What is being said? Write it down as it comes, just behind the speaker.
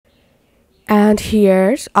And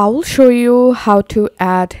here I will show you how to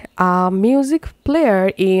add a music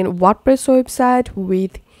player in WordPress website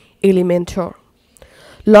with Elementor.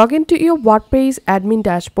 Log into your WordPress admin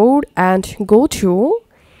dashboard and go to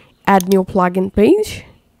add new plugin page.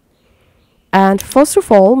 And first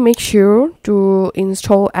of all, make sure to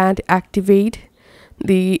install and activate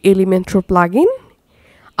the Elementor plugin.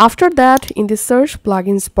 After that, in the search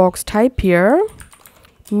plugins box, type here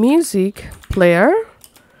music player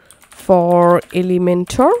for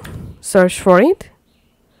Elementor, search for it,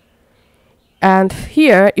 and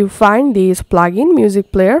here you find this plugin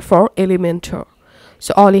music player for Elementor.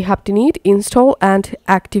 So all you have to need, install and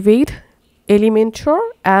activate Elementor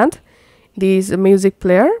and this music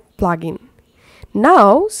player plugin.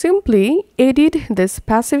 Now simply edit the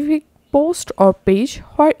specific post or page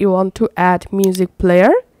where you want to add music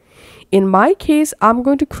player. In my case, I'm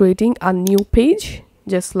going to creating a new page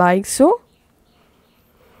just like so.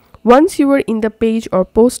 Once you are in the page or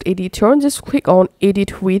post editor, just click on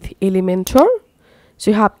edit with Elementor.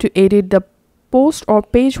 So you have to edit the post or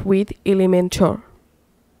page with Elementor.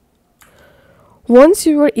 Once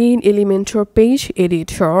you are in Elementor page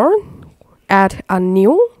editor, add a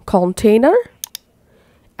new container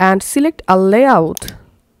and select a layout,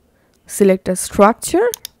 select a structure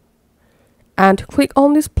and click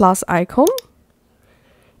on this plus icon.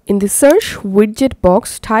 In the search widget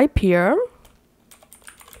box, type here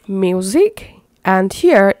music, and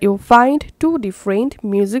here you'll find two different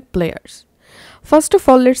music players. First of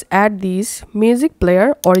all, let's add this music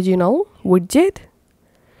player original widget,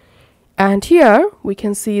 and here we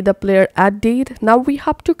can see the player added. Now we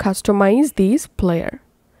have to customize this player.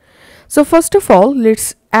 So first of all,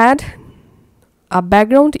 let's add a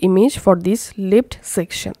background image for this left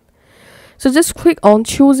section. So just click on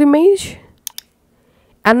choose image,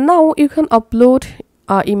 and now you can upload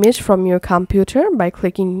image from your computer by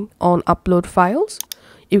clicking on upload files.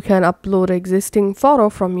 You can upload existing photo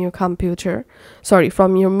from your computer,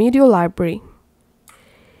 from your media library.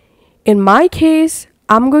 In my case,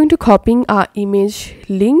 I'm going to copy a image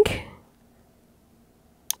link,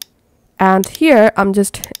 and here I'm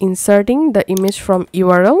just inserting the image from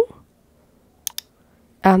URL,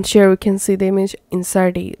 and here we can see the image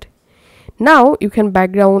inserted. Now you can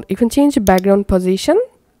change the background position,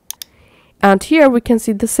 and here we can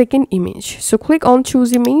see the second image. So click on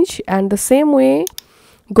choose image, and the same way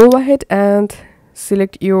go ahead and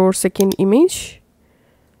select your second image.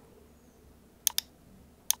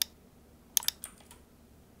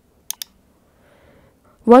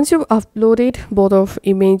 Once you've uploaded both of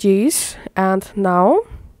images, and now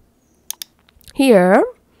here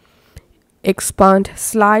expand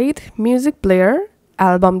slide music player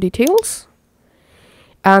album details,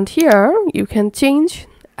 and here you can change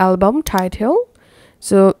album title.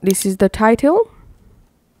 So this is the title,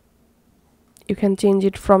 you can change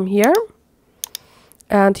it from here,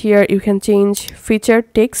 and here you can change feature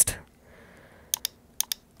text,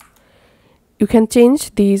 you can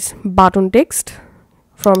change these button text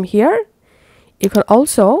from here. You can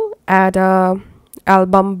also add a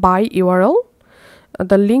album by URL.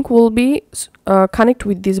 The link will be connect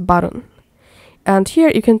with this button, and here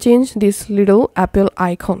you can change this little Apple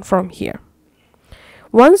icon from here.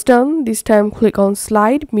 Once done, this time click on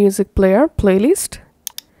slide music player playlist,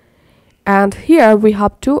 and here we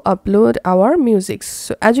have to upload our music.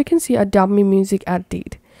 So as you can see, a dummy music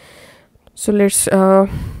added. So let's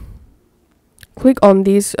click on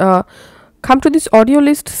this, come to this audio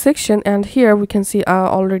list section, and here we can see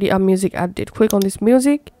already a music added. Click on this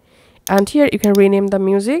music, and here you can rename the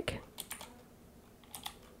music.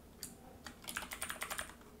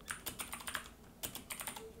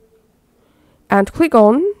 And click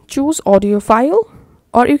on choose audio file,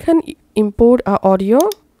 or you can import a audio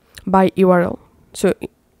by URL. So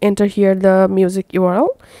enter here the music URL.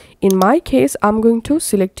 In my case, I'm going to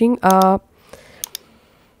selecting a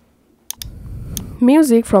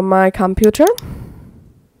music from my computer.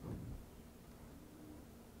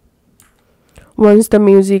 Once the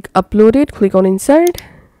music uploaded, click on insert,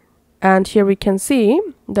 and here we can see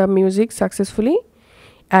the music successfully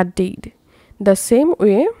added. The same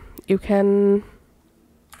way you can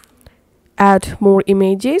add more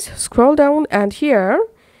images. Scroll down, and here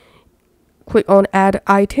click on add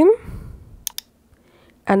item,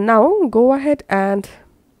 and now go ahead and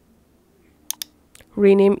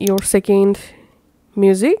rename your second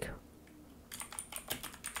music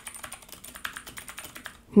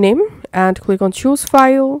name, and click on choose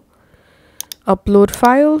file, upload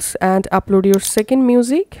files, and upload your second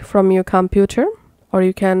music from your computer, or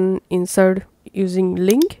you can insert using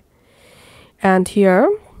link. And here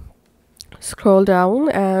scroll down,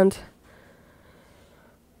 and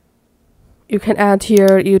You can add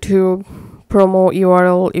here YouTube promo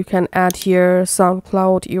URL. You can add here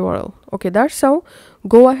SoundCloud URL. Okay, that's how.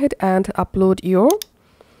 Go ahead and upload your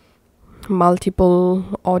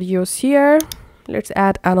multiple audios here. Let's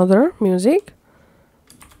add another music.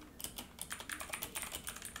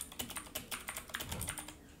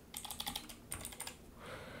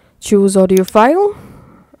 Choose audio file,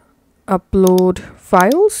 upload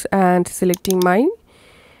files, and selecting my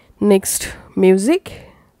next music,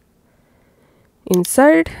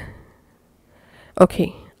 insert.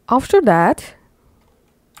 Okay, after that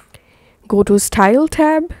go to style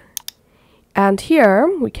tab, and here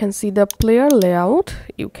we can see the player layout.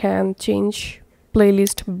 You can change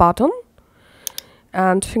playlist button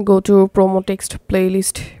and go to promo text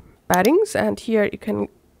playlist paddings, and here you can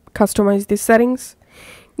customize the settings.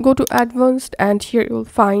 Go to advanced, and here you'll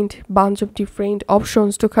find bunch of different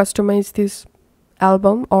options to customize this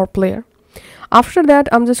album or player. After that,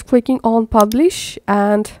 I'm just clicking on publish,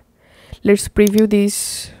 and let's preview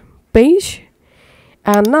this page.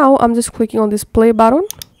 And now I'm just clicking on this play button,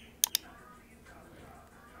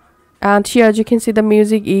 and here as you can see the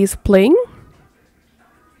music is playing.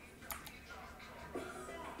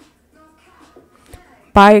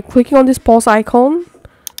 By clicking on this pause icon,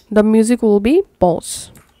 the music will be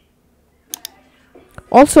paused.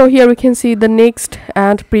 Also here we can see the next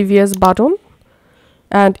and previous button,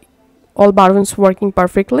 and all buttons working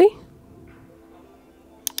perfectly.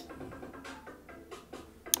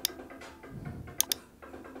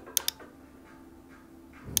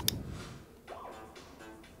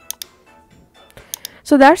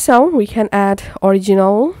 So that's how we can add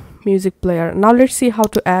original music player. Now let's see how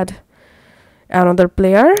to add another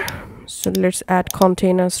player. So let's add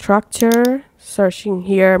container structure, searching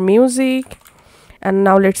here music, and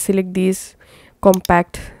now let's select this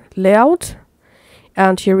compact layout,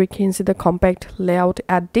 and here we can see the compact layout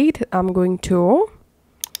add date. I'm going to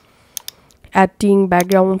adding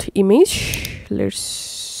background image.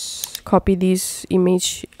 Let's copy this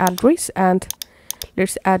image address and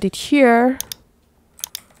let's add it here.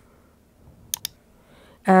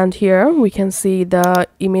 And here we can see the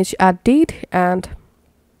image add date, and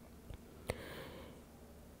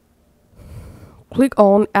click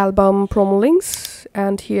on album promo links,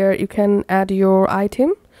 and here you can add your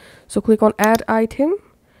item. So click on add item,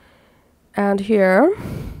 and here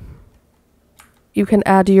you can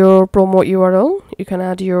add your promo URL, you can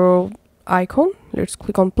add your icon. Let's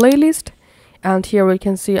click on playlist, and here we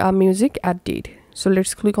can see our music add date. So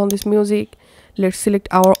let's click on this music. Let's select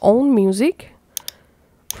our own music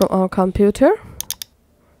from our computer.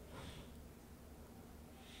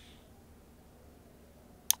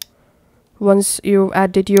 Once you've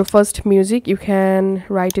added your first music, you can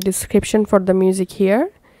write a description for the music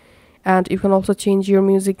here, and you can also change your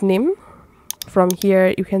music name from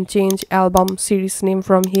here. You can change album series name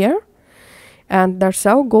from here, and that's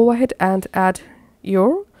how. Go ahead and add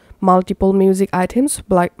your multiple music items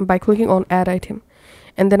by clicking on add item,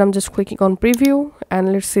 and then I'm just clicking on preview,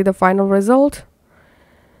 and let's see the final result.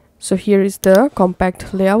 So here is the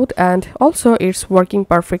compact layout, and also it's working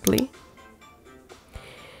perfectly.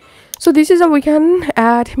 So this is how we can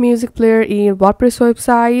add music player in WordPress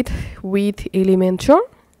website with Elementor.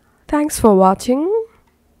 Thanks for watching.